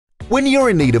When you're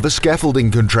in need of a scaffolding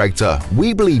contractor,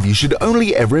 we believe you should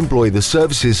only ever employ the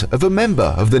services of a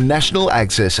member of the National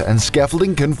Access and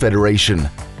Scaffolding Confederation.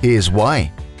 Here's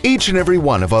why. Each and every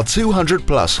one of our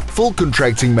 200+ full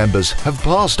contracting members have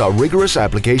passed our rigorous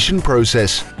application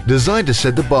process, designed to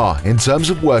set the bar in terms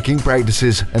of working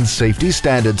practices and safety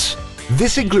standards.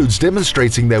 This includes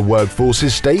demonstrating their workforce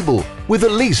is stable, with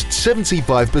at least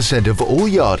 75% of all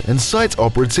yard and site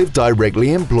operative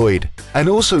directly employed, and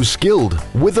also skilled,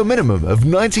 with a minimum of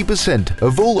 90%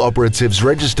 of all operatives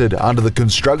registered under the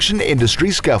Construction Industry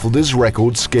Scaffolders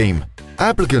Record Scheme.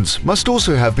 Applicants must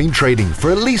also have been trading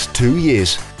for at least 2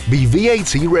 years, be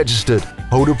VAT registered,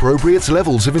 hold appropriate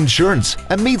levels of insurance,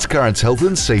 and meet current health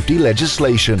and safety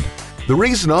legislation. The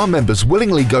reason our members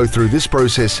willingly go through this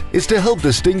process is to help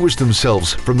distinguish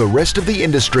themselves from the rest of the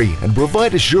industry and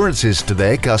provide assurances to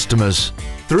their customers.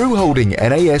 Through holding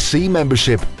NASC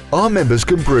membership, our members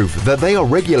can prove that they are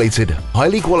regulated,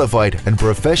 highly qualified and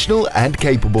professional and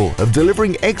capable of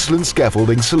delivering excellent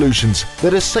scaffolding solutions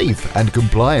that are safe and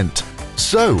compliant.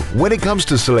 So, when it comes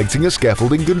to selecting a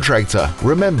scaffolding contractor,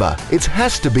 remember, it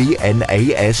has to be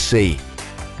NASC.